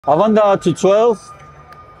AVANDA 212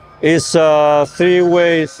 is a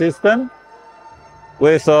three-way system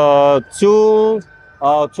with two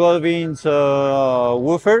 12-inch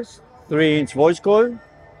woofers, 3-inch voice coil,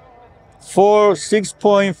 four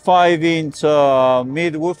 6.5-inch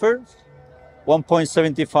mid woofers,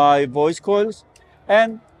 1.75 voice coils,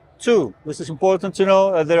 and two, this is important to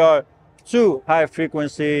know, there are two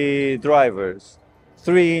high-frequency drivers,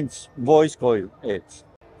 3-inch voice coil each.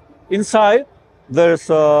 Inside, there's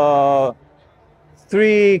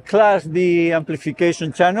three Class D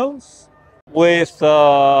amplification channels with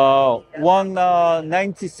one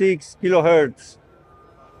 96 kilohertz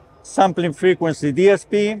sampling frequency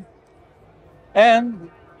DSP, and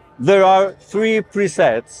there are three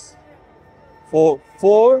presets for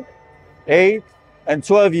 4, 8, and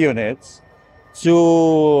 12 units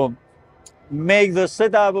to make the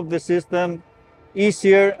setup of the system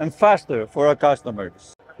easier and faster for our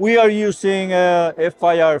customers. We are using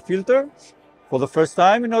FIR filters for the first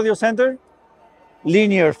time in Audio Center,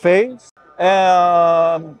 linear phase,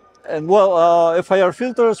 FIR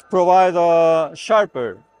filters provide a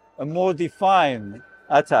sharper and more defined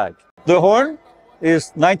attack. The horn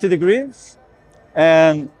is 90 degrees,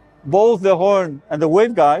 and both the horn and the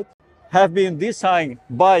waveguide have been designed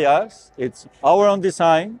by us. It's our own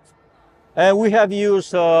design, and we have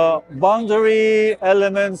used boundary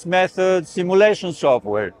elements method simulation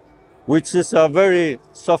software, which is a very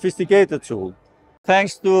sophisticated tool.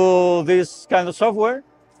 Thanks to this kind of software,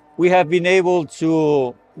 we have been able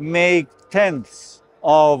to make tenths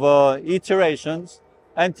of iterations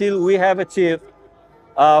until we have achieved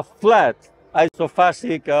a flat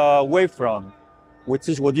isophasic wavefront, which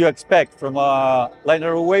is what you expect from a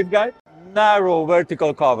linear waveguide. Narrow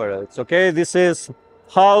vertical coverage, okay? This is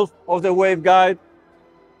half of the waveguide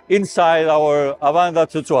inside our AVANDA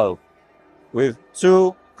 212 with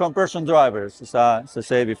two compression drivers, as I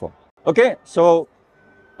said before. Okay, so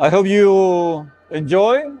I hope you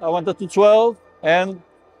enjoy AVANDA 212 and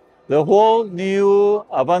the whole new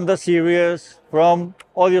AVANDA series from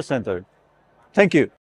Audio Center. Thank you.